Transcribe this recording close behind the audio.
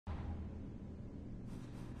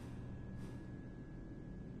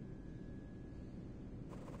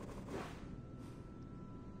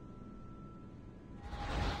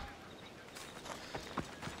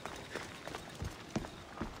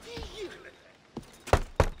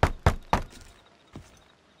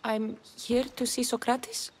I'm here to see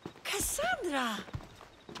Sokrates. Cassandra!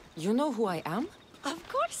 You know who I am? Of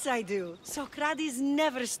course I do. Sokrates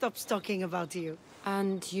never stops talking about you.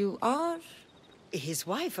 And you are? His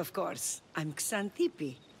wife, of course. I'm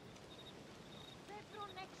Xanthippe.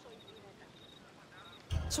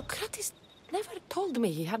 Sokrates never told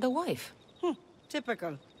me he had a wife.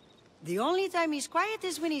 Typical. The only time he's quiet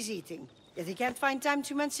is when he's eating. Yet he can't find time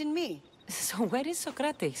to mention me. So where is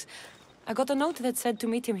Sokrates? I got a note that said to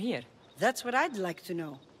meet him here. That's what I'd like to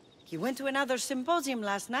know. He went to another symposium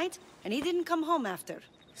last night, and he didn't come home after.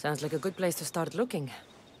 Sounds like a good place to start looking.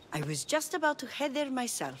 I was just about to head there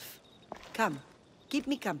myself. Come, keep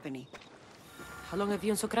me company. How long have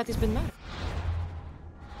you and Sokrates been married?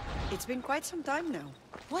 It's been quite some time now.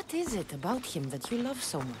 What is it about him that you love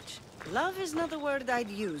so much? Love is not the word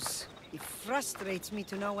I'd use. He frustrates me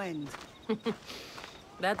to no end.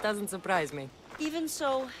 That doesn't surprise me. Even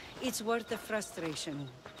so, it's worth the frustration.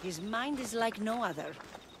 His mind is like no other.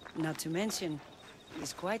 Not to mention,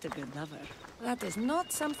 he's quite a good lover. That is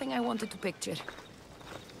not something I wanted to picture.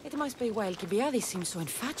 It must be why Alcibiades seems so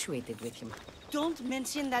infatuated with him. Don't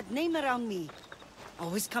mention that name around me.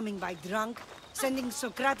 Always coming by drunk, sending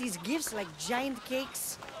Sokrates gifts like giant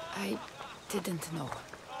cakes. I didn't know.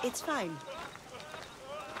 It's fine.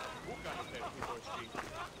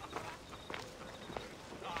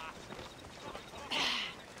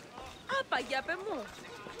 Παγιάπε μου.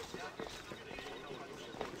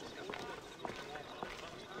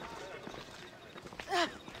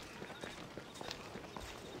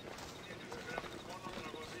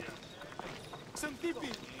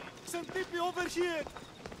 Xanthippe! Xanthippe, over here!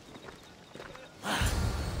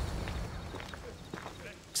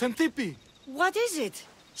 Xanthippe! What is it?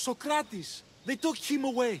 Sokrates! They took him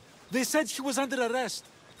away. They said he was under arrest.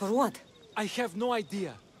 For what? I have no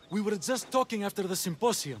idea. We were just talking after the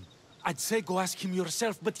symposium. I'd say go ask him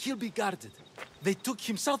yourself, but he'll be guarded. They took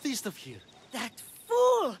him southeast of here. That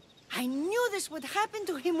fool! I knew this would happen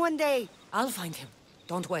to him one day. I'll find him.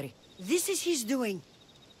 Don't worry. This is his doing.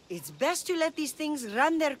 It's best to let these things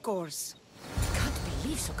run their course. Can't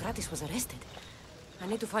believe Sokrates was arrested. I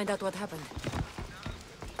need to find out what happened.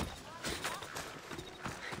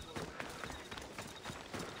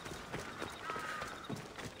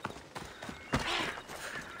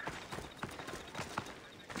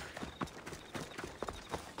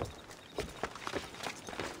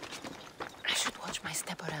 I should watch my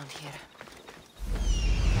step around here.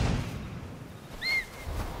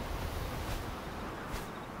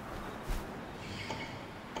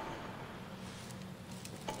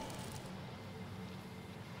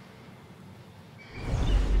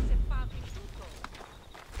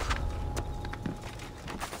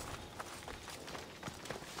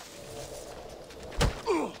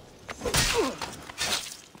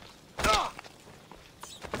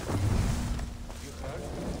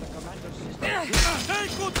 Say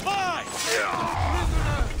goodbye!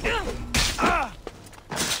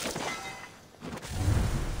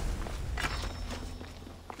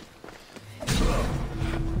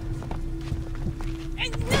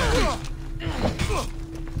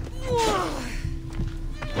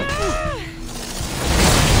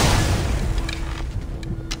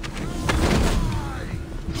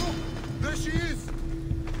 There she is!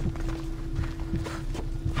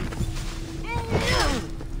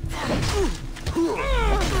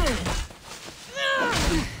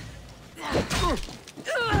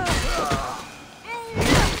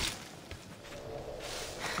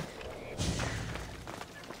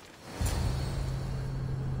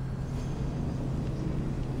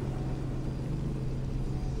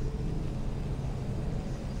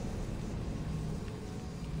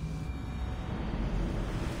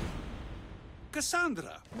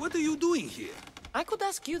 Cassandra, what are you doing here? I could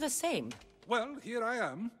ask you the same. Well, here I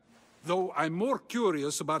am. Though I'm more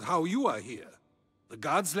curious about how you are here. The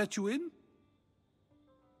gods let you in?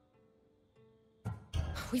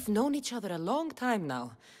 We've known each other a long time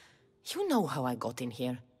now. You know how I got in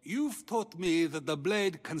here. You've taught me that the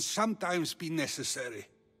blade can sometimes be necessary.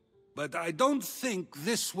 But I don't think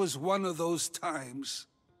this was one of those times.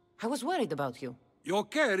 I was worried about you. Your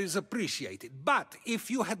care is appreciated, but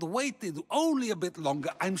if you had waited only a bit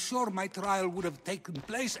longer, I'm sure my trial would have taken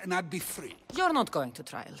place and I'd be free. You're not going to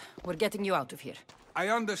trial. We're getting you out of here. I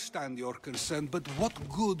understand your concern, but what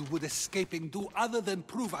good would escaping do other than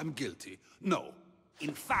prove I'm guilty? No.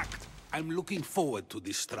 In fact, I'm looking forward to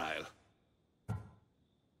this trial.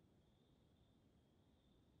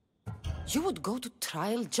 You would go to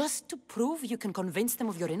trial just to prove you can convince them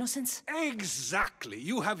of your innocence? Exactly.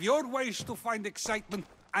 You have your ways to find excitement,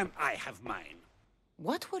 and I have mine.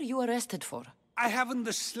 What were you arrested for? I haven't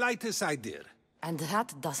the slightest idea. And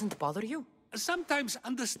that doesn't bother you? Sometimes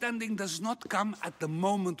understanding does not come at the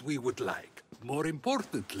moment we would like. More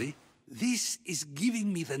importantly, this is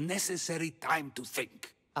giving me the necessary time to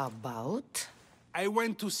think. About? I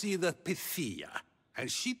went to see the Pythia,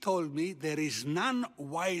 and she told me there is none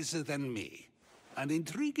wiser than me. An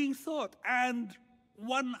intriguing thought, and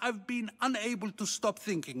one I've been unable to stop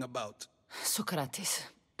thinking about. Sokrates,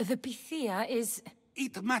 the Pythia is...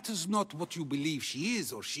 It matters not what you believe she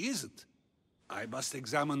is or she isn't. I must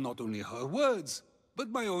examine not only her words, but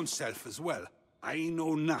my own self as well. I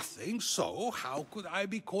know nothing, so how could I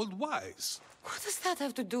be called wise? What does that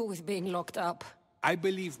have to do with being locked up? I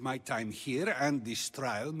believe my time here and this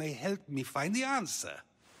trial may help me find the answer.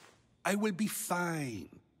 I will be fine.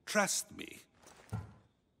 Trust me.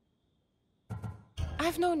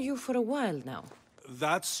 I've known you for a while now.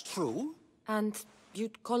 That's true. And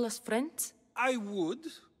you'd call us friends? I would.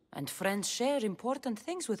 And friends share important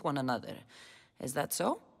things with one another. Is that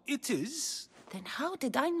so? It is. Then how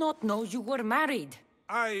did I not know you were married?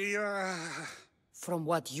 From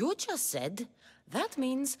what you just said, that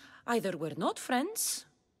means either we're not friends,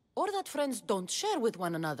 or that friends don't share with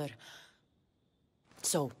one another.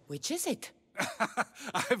 So, which is it?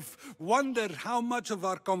 I've wondered how much of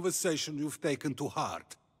our conversation you've taken to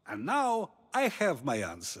heart. And now, I have my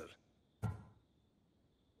answer.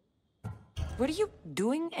 Were you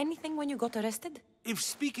doing anything when you got arrested? If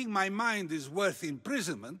speaking my mind is worth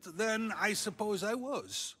imprisonment, then I suppose I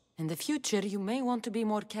was. In the future, you may want to be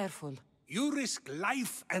more careful. You risk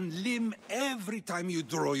life and limb every time you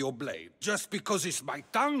draw your blade. Just because it's my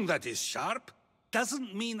tongue that is sharp,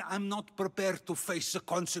 doesn't mean I'm not prepared to face the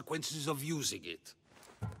consequences of using it.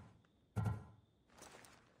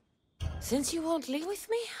 Since you won't leave with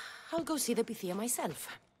me, I'll go see the Pythia myself.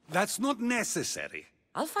 That's not necessary.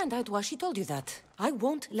 I'll find out why she told you that. I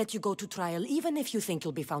won't let you go to trial, even if you think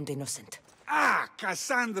you'll be found innocent. Ah,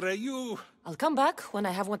 Cassandra, you... I'll come back when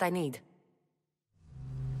I have what I need.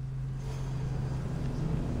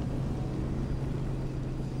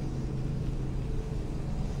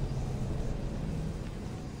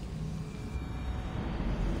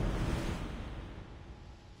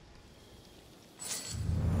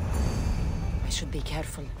 I should be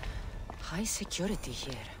careful. High security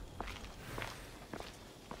here.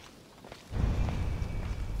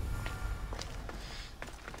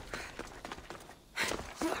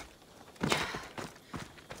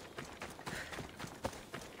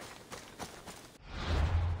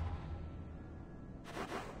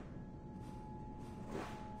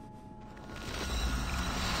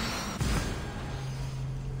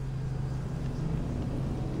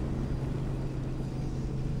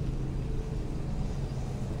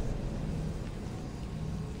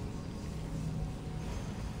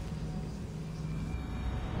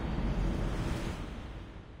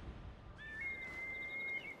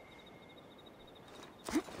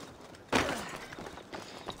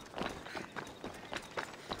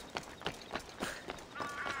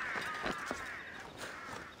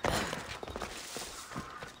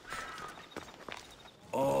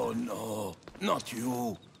 Oh no, not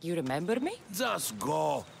you. You remember me? Just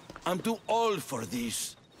go. I'm too old for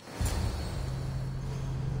this.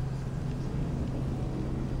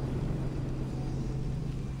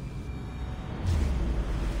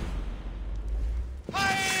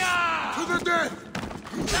 To the death!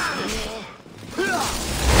 You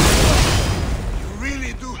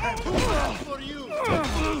really do have to fight for you!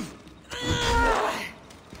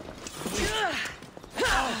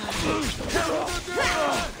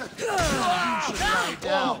 Lie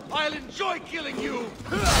down. I'll enjoy killing you!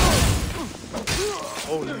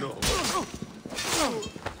 Oh no.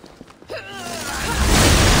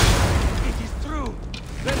 It is true!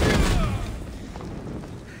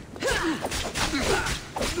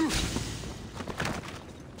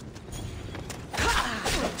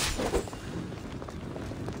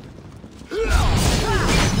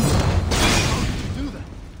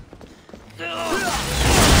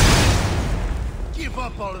 Give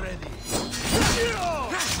up already.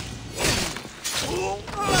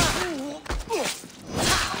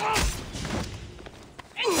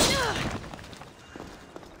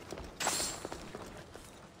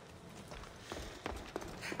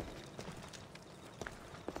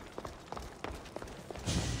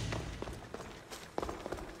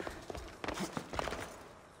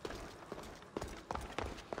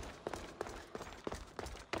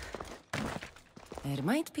 There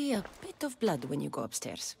might be a bit of blood when you go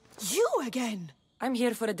upstairs. You again? I'm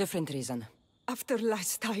here for a different reason. After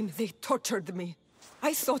last time, they tortured me.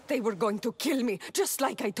 I thought they were going to kill me, just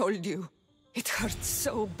like I told you. It hurt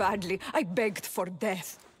so badly, I begged for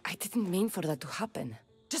death. I didn't mean for that to happen.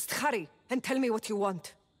 Just hurry, and tell me what you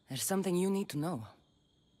want. There's something you need to know.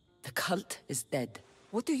 The cult is dead.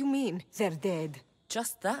 What do you mean, they're dead?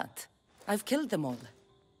 Just that. I've killed them all.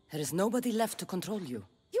 There is nobody left to control you.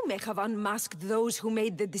 You may have unmasked those who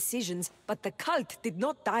made the decisions, but the cult did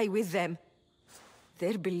not die with them.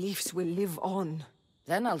 Their beliefs will live on.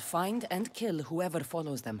 Then I'll find and kill whoever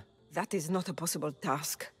follows them. That is not a possible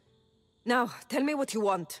task. Now, tell me what you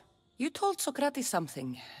want. You told Sokrates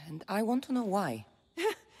something, and I want to know why.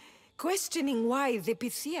 Questioning why the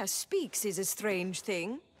Pythia speaks is a strange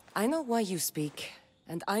thing. I know why you speak,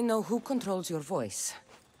 and I know who controls your voice.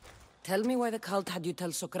 Tell me why the cult had you tell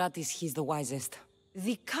Sokrates he's the wisest.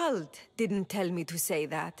 The cult didn't tell me to say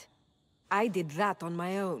that. I did that on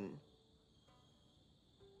my own.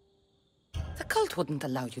 The cult wouldn't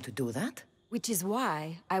allow you to do that. Which is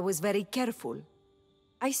why I was very careful.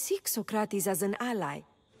 I seek Sokrates as an ally,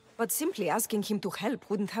 but simply asking him to help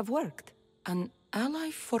wouldn't have worked. An ally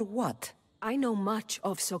for what? I know much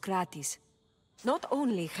of Sokrates. Not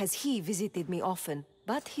only has he visited me often,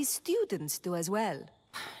 but his students do as well.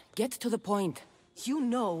 Get to the point. You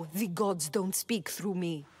know the gods don't speak through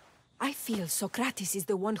me. I feel Sokrates is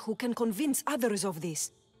the one who can convince others of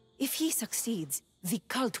this. If he succeeds, the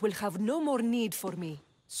cult will have no more need for me.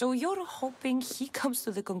 So you're hoping he comes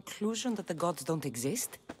to the conclusion that the gods don't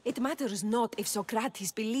exist? It matters not if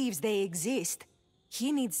Sokrates believes they exist.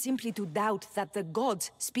 He needs simply to doubt that the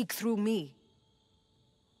gods speak through me.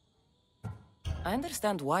 I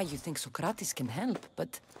understand why you think Sokrates can help,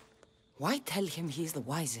 but why tell him he's the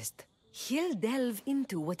wisest? He'll delve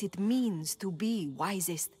into what it means to be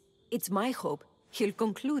wisest. It's my hope he'll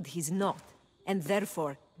conclude he's not, and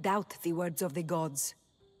therefore doubt the words of the gods.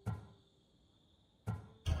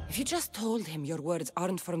 If you just told him your words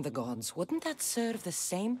aren't from the gods, wouldn't that serve the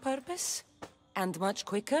same purpose? And much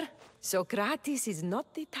quicker? Sokrates is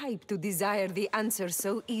not the type to desire the answer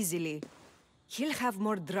so easily. He'll have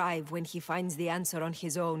more drive when he finds the answer on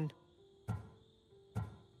his own.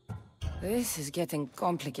 This is getting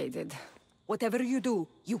complicated. Whatever you do,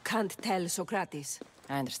 you can't tell Sokrates.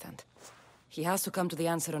 I understand. He has to come to the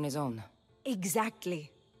answer on his own.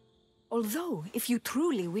 Exactly. Although, if you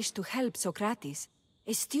truly wish to help Sokrates,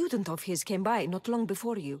 a student of his came by not long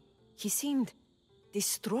before you. He seemed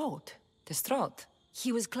distraught. Distraught?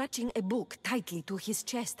 He was clutching a book tightly to his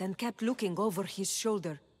chest and kept looking over his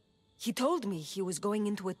shoulder. He told me he was going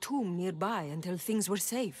into a tomb nearby until things were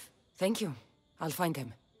safe. Thank you. I'll find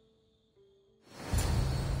him.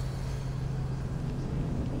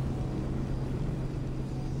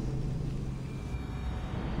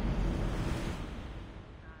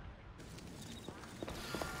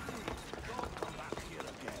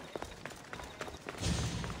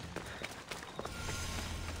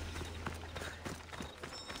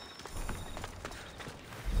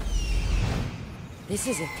 This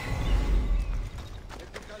is it.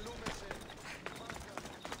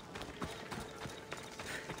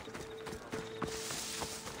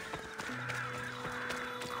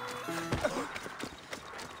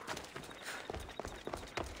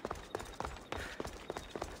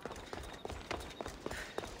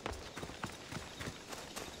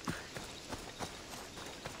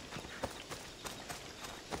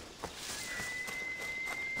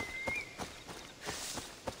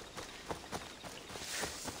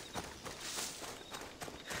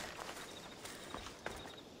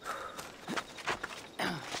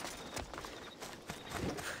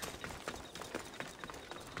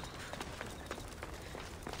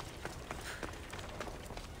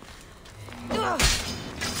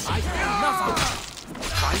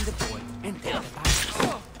 Find the boy and take the back.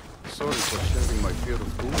 Sorry for sharing my fear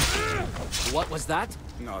of doom. What was that?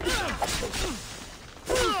 Nothing.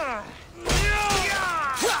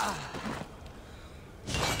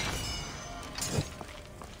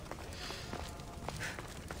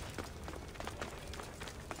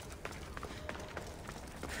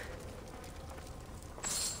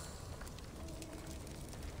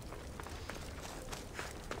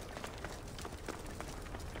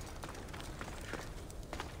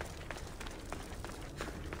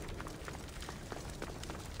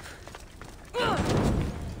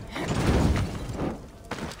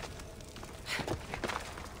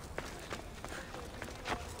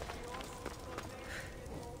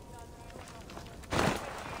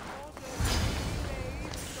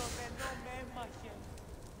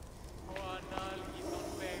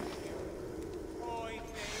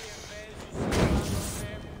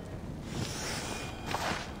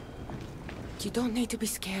 You don't need to be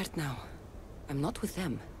scared now. I'm not with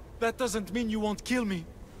them. That doesn't mean you won't kill me.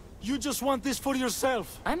 You just want this for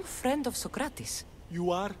yourself. I'm a friend of Sokrates.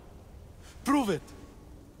 You are? Prove it.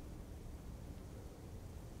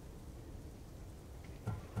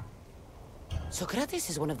 Sokrates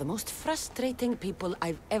is one of the most frustrating people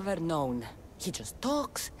I've ever known. He just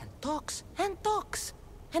talks and talks and talks.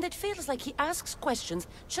 And it feels like he asks questions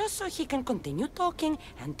just so he can continue talking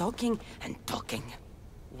and talking and talking.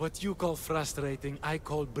 What you call frustrating, I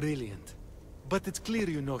call brilliant. But it's clear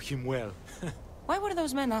you know him well. Why were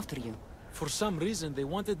those men after you? For some reason, they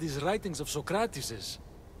wanted these writings of Sokratese's.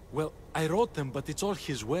 Well, I wrote them, but it's all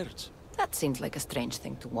his words. That seems like a strange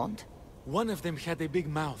thing to want. One of them had a big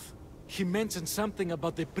mouth. He mentioned something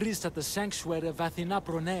about the priest at the sanctuary of Athena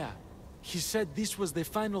Pronea. He said this was the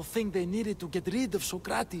final thing they needed to get rid of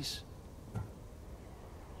Sokrates.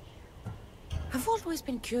 I've always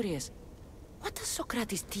been curious. What does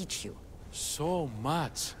Sokrates teach you? So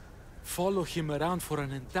much. Follow him around for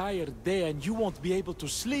an entire day and you won't be able to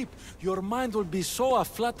sleep. Your mind will be so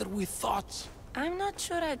aflutter with thoughts. I'm not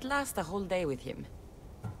sure I'd last a whole day with him.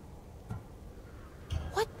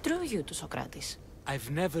 What drew you to Sokrates?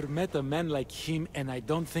 I've never met a man like him and I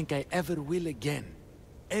don't think I ever will again.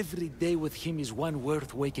 Every day with him is one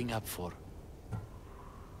worth waking up for.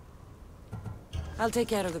 I'll take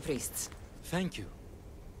care of the priests. Thank you.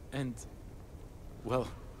 And, well,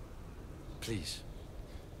 please,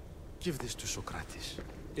 give this to Sokrates.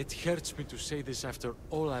 It hurts me to say this after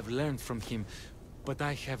all I've learned from him, but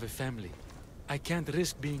I have a family. I can't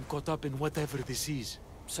risk being caught up in whatever this is.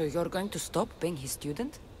 So you're going to stop being his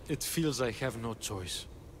student? It feels I have no choice.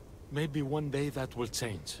 Maybe one day that will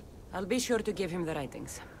change. I'll be sure to give him the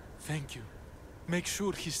writings. Thank you. Make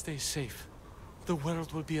sure he stays safe. The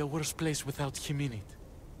world will be a worse place without him in it.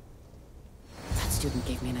 That student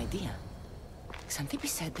gave me an idea. Xanthippe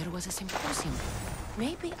said there was a symposium.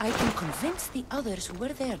 Maybe I can convince the others who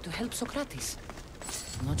were there to help Sokrates.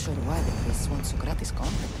 I'm not sure why the priests want Sokrates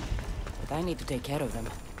gone, but I need to take care of them.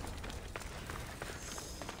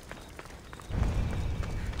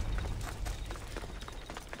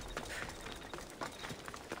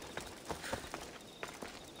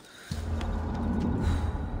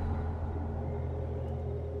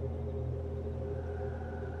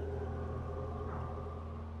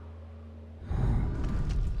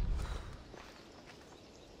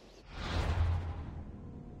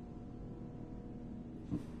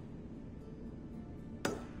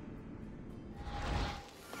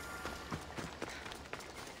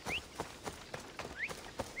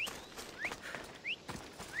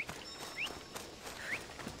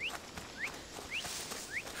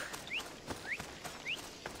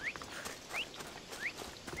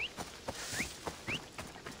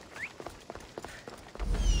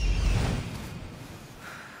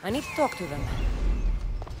 I need to talk to them.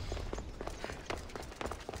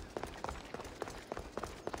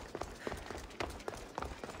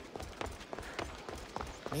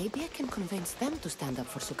 Maybe I can convince them to stand up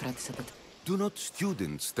for Sokrates a bit. Do not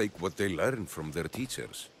students take what they learn from their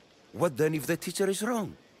teachers? What then if the teacher is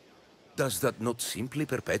wrong? Does that not simply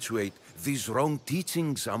perpetuate these wrong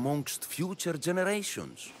teachings amongst future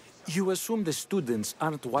generations? You assume the students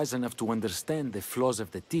aren't wise enough to understand the flaws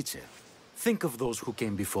of the teacher. Think of those who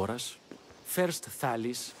came before us. First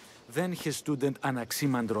Thales, then his student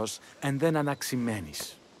Anaximandros, and then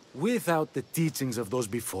Anaximenes. Without the teachings of those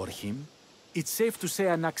before him, it's safe to say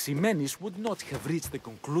Anaximenes would not have reached the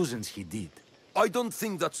conclusions he did. I don't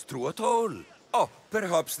think that's true at all. Oh,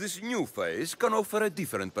 perhaps this new phase can offer a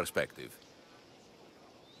different perspective.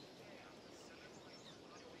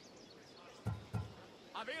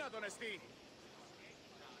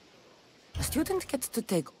 A student gets to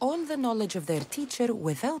take all the knowledge of their teacher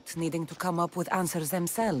without needing to come up with answers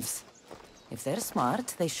themselves. If they're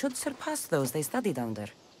smart, they should surpass those they studied under.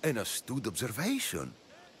 An astute observation.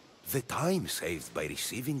 The time saved by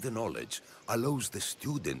receiving the knowledge allows the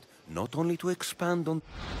student not only to expand on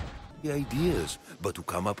the ideas, but to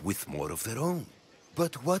come up with more of their own.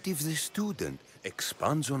 But what if the student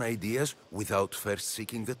expands on ideas without first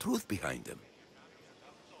seeking the truth behind them?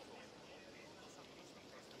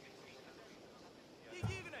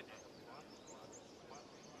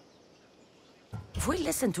 If we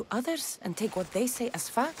listen to others and take what they say as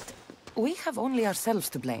fact, we have only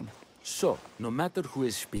ourselves to blame. So, no matter who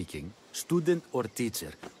is speaking, student or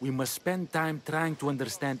teacher, we must spend time trying to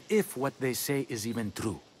understand if what they say is even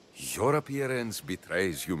true. Your appearance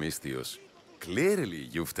betrays you, Mystius. Clearly,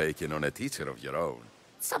 you've taken on a teacher of your own.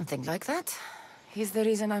 Something like that. He's the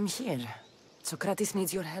reason I'm here. Sokrates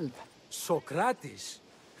needs your help. Sokrates?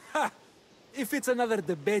 Ha! If it's another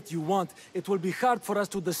debate you want, it will be hard for us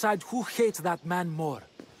to decide who hates that man more.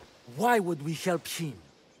 Why would we help him?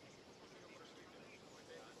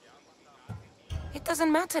 It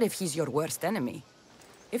doesn't matter if he's your worst enemy.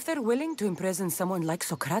 If they're willing to imprison someone like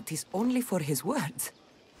Sokrates only for his words,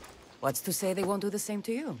 what's to say they won't do the same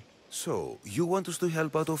to you? So, you want us to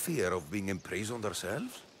help out of fear of being imprisoned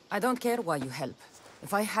ourselves? I don't care why you help.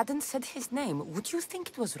 If I hadn't said his name, would you think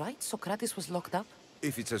it was right Sokrates was locked up?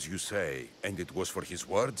 If it's as you say, and it was for his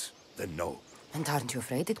words, then no. And aren't you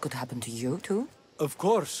afraid it could happen to you, too? Of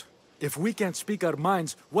course. If we can't speak our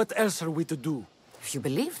minds, what else are we to do? If you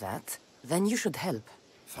believe that, then you should help.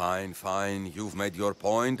 Fine, fine. You've made your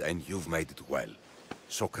point, and you've made it well.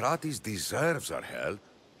 Sokrates deserves our help,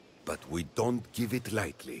 but we don't give it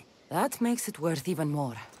lightly. That makes it worth even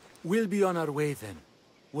more. We'll be on our way then.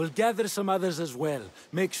 We'll gather some others as well.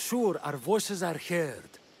 Make sure our voices are heard.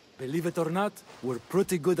 Believe it or not, we're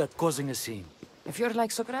pretty good at causing a scene. If you're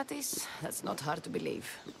like Sokrates, that's not hard to believe.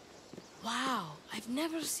 Wow, I've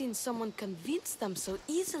never seen someone convince them so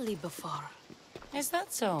easily before. Is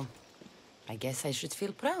that so? I guess I should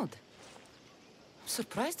feel proud. I'm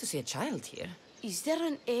surprised to see a child here. Is there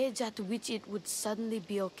an age at which it would suddenly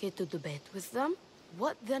be okay to debate with them?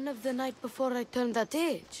 What then of the night before I turned that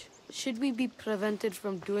age? Should we be prevented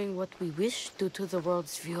from doing what we wish due to the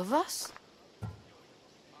world's view of us?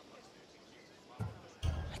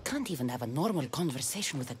 I can't even have a normal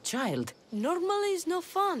conversation with a child. Normal is no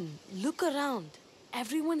fun. Look around.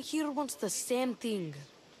 Everyone here wants the same thing.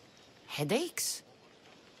 Headaches?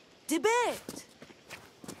 Debate!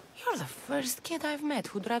 You're the first kid I've met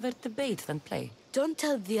who'd rather debate than play. Don't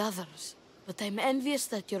tell the others, but I'm envious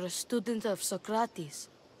that you're a student of Sokrates.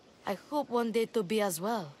 I hope one day to be as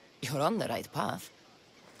well. You're on the right path.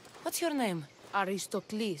 What's your name?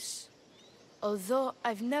 Aristocles. Although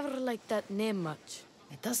I've never liked that name much.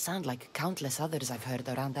 It does sound like countless others I've heard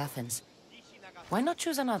around Athens. Why not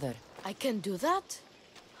choose another? I can do that?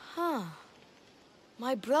 Huh.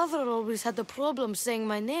 My brother always had a problem saying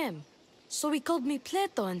my name, so he called me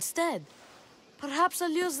Plato instead. Perhaps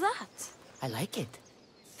I'll use that. I like it.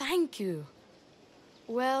 Thank you.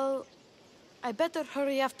 Well, I better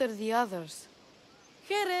hurry after the others.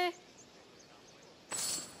 Here.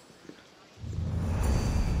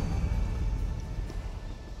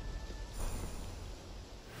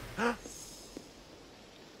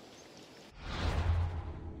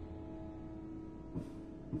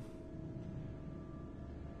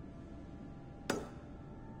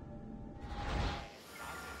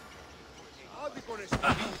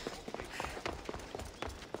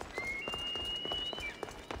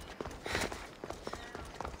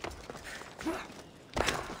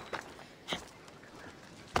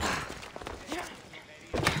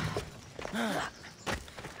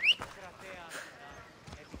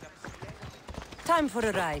 Time for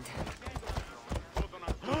a ride.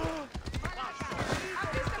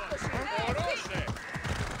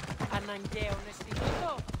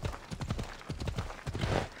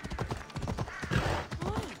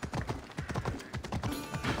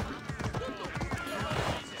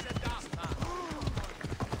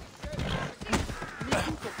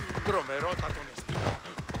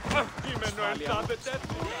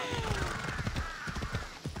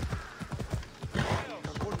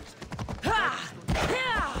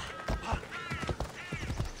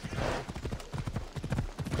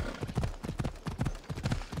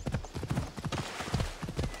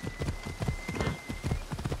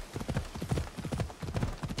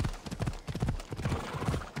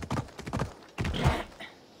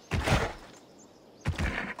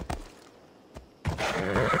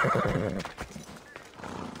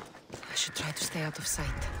 I should try to stay out of sight.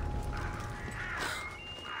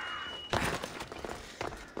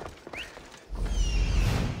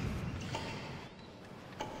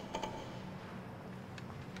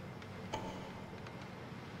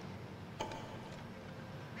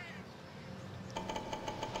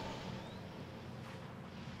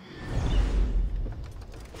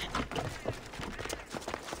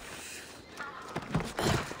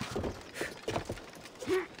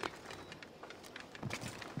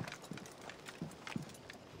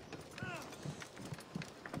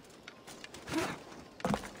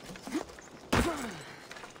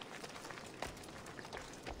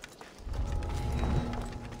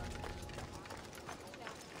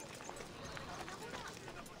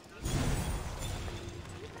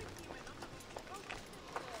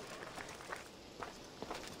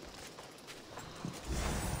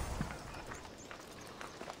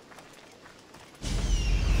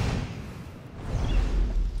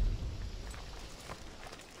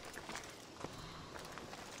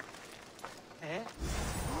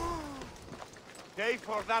 Pay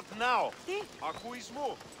for that now.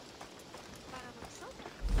 Ακουισμού.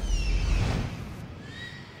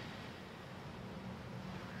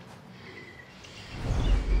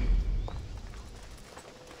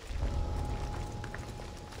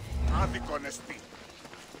 Άδικο νεστή.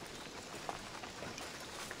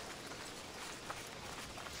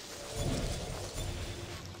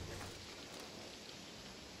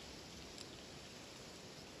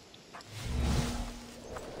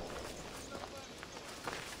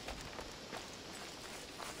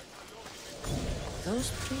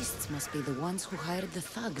 Those priests must be the ones who hired the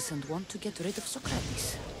thugs and want to get rid of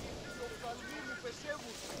Sokrates.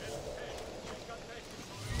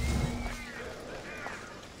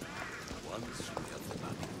 Once we have the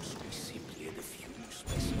Magnus, we simply had a few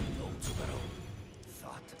special notes of our own.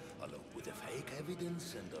 Thought, along with the fake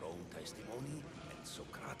evidence and their own testimony, and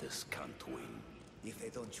Sokrates can't win. If they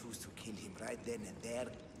don't choose to kill him right then and there,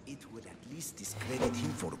 it would at least discredit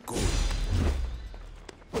him for good.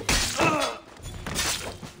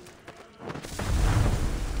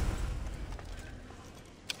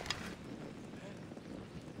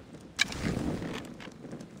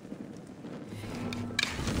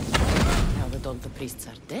 Now that all the priests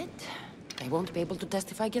are dead, I won't be able to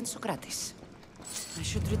testify against Sokrates. I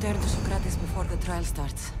should return to Sokrates before the trial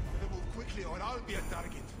starts. Move quickly or I'll be a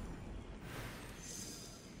target.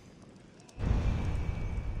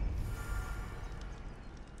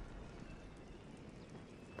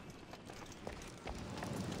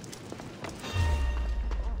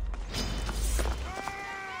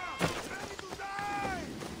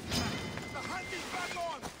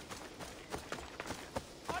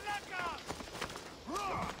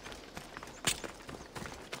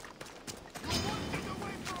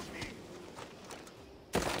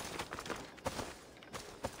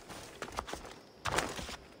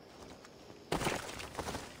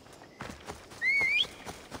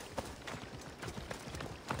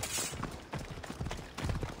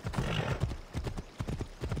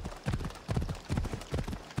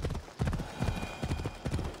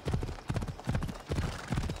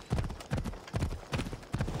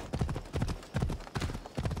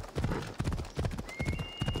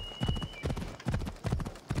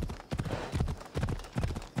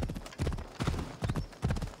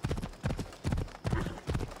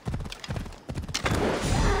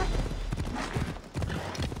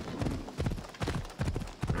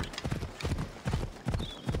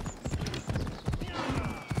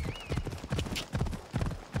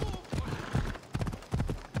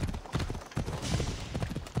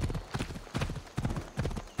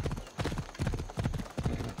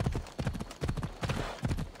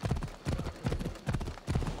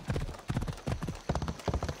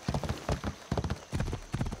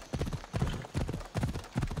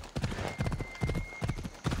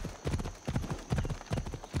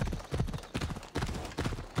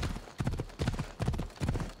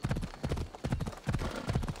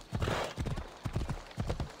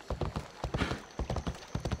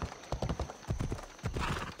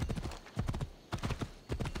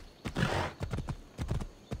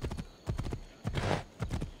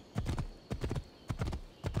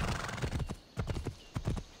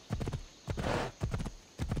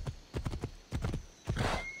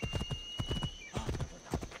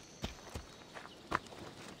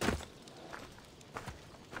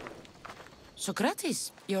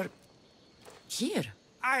 Sokrates, you're here.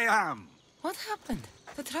 I am. What happened?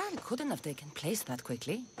 The trial couldn't have taken place that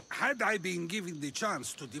quickly. Had I been given the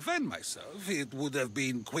chance to defend myself, it would have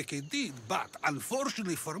been quick indeed. But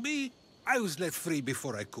unfortunately for me, I was let free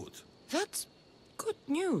before I could. That's good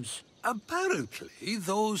news. Apparently,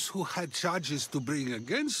 those who had charges to bring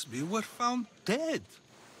against me were found dead.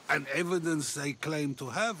 And evidence they claimed to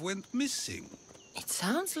have went missing. It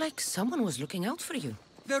sounds like someone was looking out for you.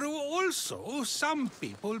 There were also some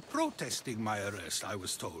people protesting my arrest, I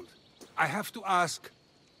was told. I have to ask,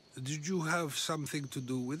 did you have something to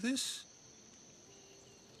do with this?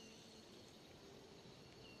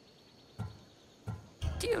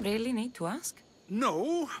 Do you really need to ask?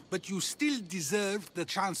 No, but you still deserve the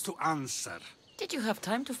chance to answer. Did you have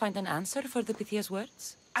time to find an answer for the Pythia's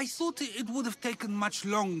words? I thought it would have taken much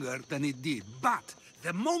longer than it did, but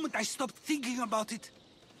the moment I stopped thinking about it,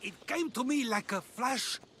 it came to me like a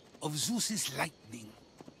flash of Zeus's lightning.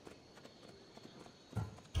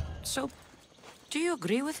 So, do you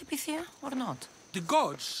agree with the Pythia or not? The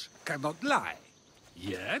gods cannot lie.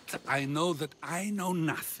 Yet, I know that I know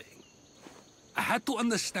nothing. I had to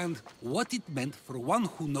understand what it meant for one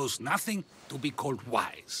who knows nothing to be called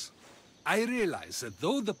wise. I realized that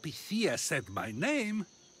though the Pythia said my name,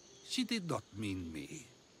 she did not mean me.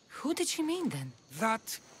 Who did she mean then?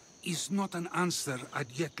 That is not an answer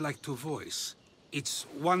I'd yet like to voice. It's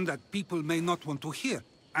one that people may not want to hear,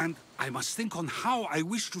 and I must think on how I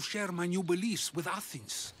wish to share my new beliefs with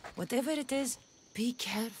Athens. Whatever it is, be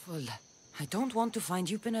careful. I don't want to find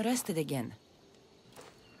you've been arrested again.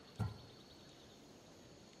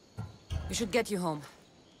 We should get you home.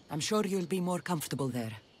 I'm sure you'll be more comfortable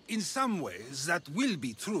there. In some ways, that will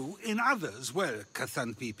be true. In others, well,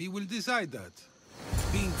 Xanthippe will decide that.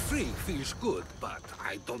 Being free feels good, but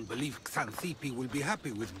I don't believe Xanthippe will be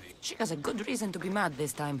happy with me. She has a good reason to be mad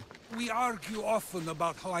this time. We argue often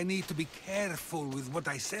about how I need to be careful with what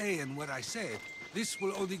I say and where I say it. This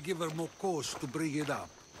will only give her more cause to bring it up.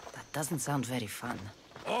 That doesn't sound very fun.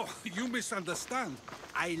 Oh, you misunderstand.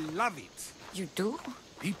 I love it. You do?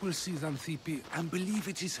 People see Xanthippe and believe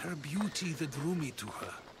it is her beauty that drew me to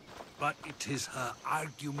her. But it is her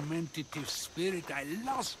argumentative spirit I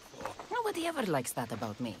lust for. Nobody ever likes that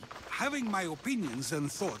about me. Having my opinions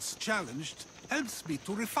and thoughts challenged helps me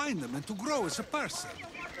to refine them and to grow as a person.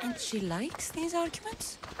 And she likes these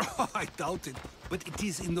arguments? Oh, I doubt it. But it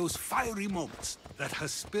is in those fiery moments that her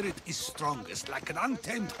spirit is strongest, like an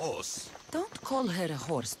untamed horse. Don't call her a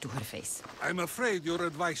horse to her face. I'm afraid your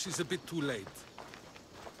advice is a bit too late.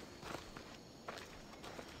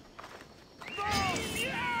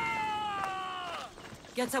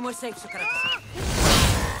 Get somewhere safe, Sokrates.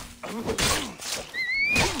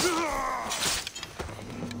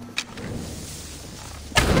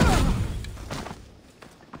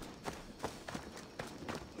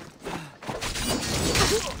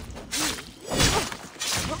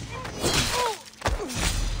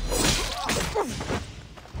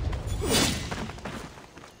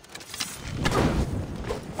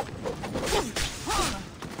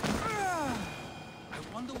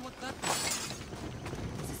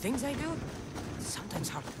 Things I do? Sometimes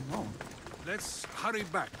hard to know. Let's hurry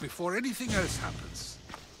back before anything else happens.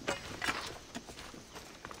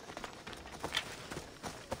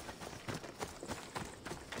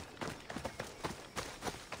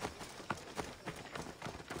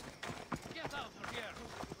 Get out of here!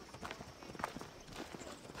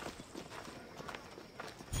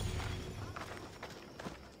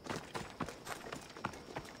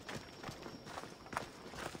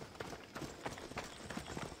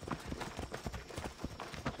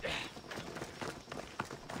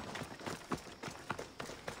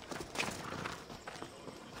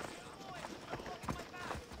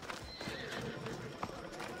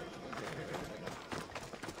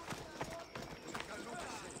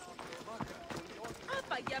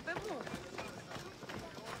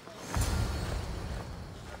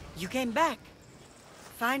 You came back.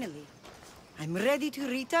 Finally. I'm ready to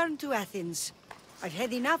return to Athens. I've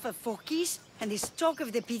had enough of Phokis and this talk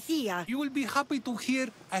of the Pythia. You will be happy to hear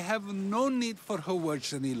I have no need for her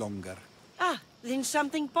words any longer. Ah, then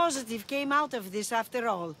something positive came out of this after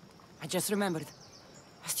all. I just remembered.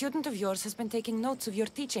 A student of yours has been taking notes of your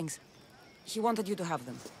teachings. He wanted you to have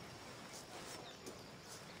them.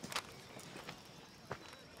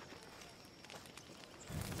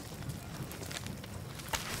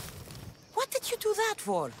 What did you do that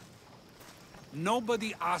for?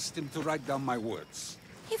 Nobody asked him to write down my words.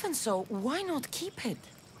 Even so, why not keep it?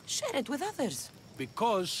 Share it with others.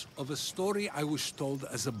 Because of a story I was told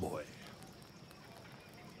as a boy.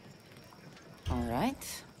 All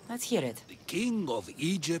right, let's hear it. The king of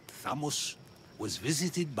Egypt, Thamos, was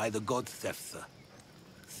visited by the god Xanthippe.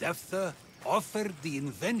 Xanthippe offered the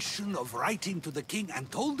invention of writing to the king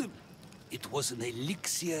and told him it was an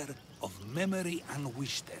elixir of memory and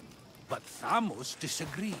wisdom. But Thamos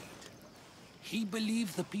disagreed. He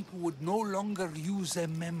believed the people would no longer use their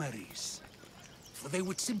memories, for they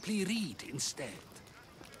would simply read instead.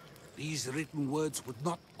 These written words would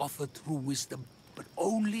not offer true wisdom, but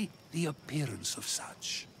only the appearance of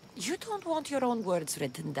such. You don't want your own words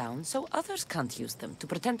written down, so others can't use them to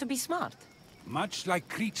pretend to be smart. Much like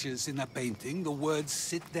creatures in a painting, the words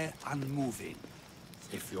sit there unmoving.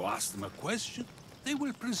 If you ask them a question, they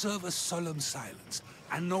will preserve a solemn silence.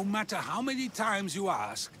 And no matter how many times you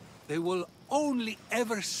ask, they will only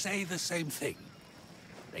ever say the same thing.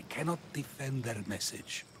 They cannot defend their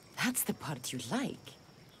message. That's the part you like.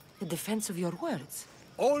 The defense of your words.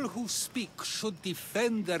 All who speak should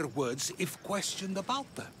defend their words if questioned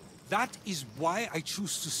about them. That is why I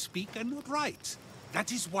choose to speak and not write.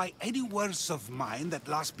 That is why any words of mine that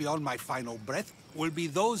last beyond my final breath will be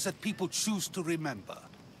those that people choose to remember.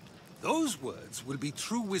 Those words will be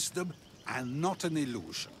true wisdom and not an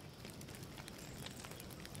illusion.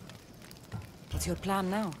 What's your plan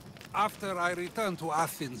now? After I return to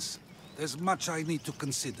Athens, there's much I need to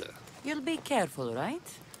consider. You'll be careful, right?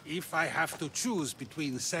 If I have to choose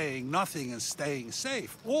between saying nothing and staying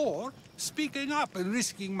safe, or speaking up and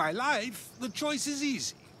risking my life, the choice is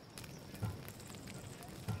easy.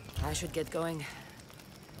 I should get going.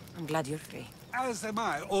 I'm glad you're free. As am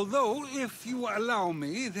I, although, if you allow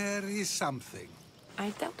me, there is something.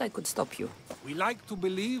 I doubt I could stop you. We like to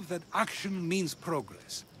believe that action means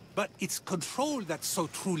progress, but it's control that's so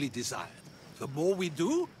truly desired. The more we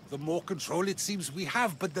do, the more control it seems we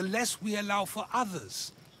have, but the less we allow for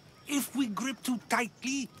others. If we grip too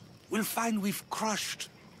tightly, we'll find we've crushed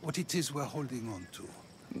what it is we're holding on to.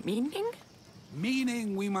 Meaning?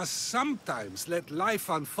 Meaning we must sometimes let life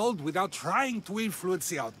unfold without trying to influence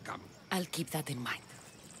the outcome. I'll keep that in mind.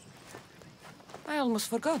 I almost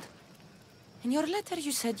forgot. In your letter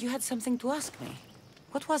you said you had something to ask me.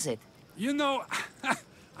 What was it? You know,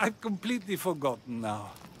 I've completely forgotten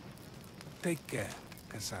now. Take care,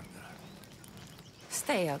 Cassandra.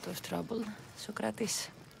 Stay out of trouble, Sokrates.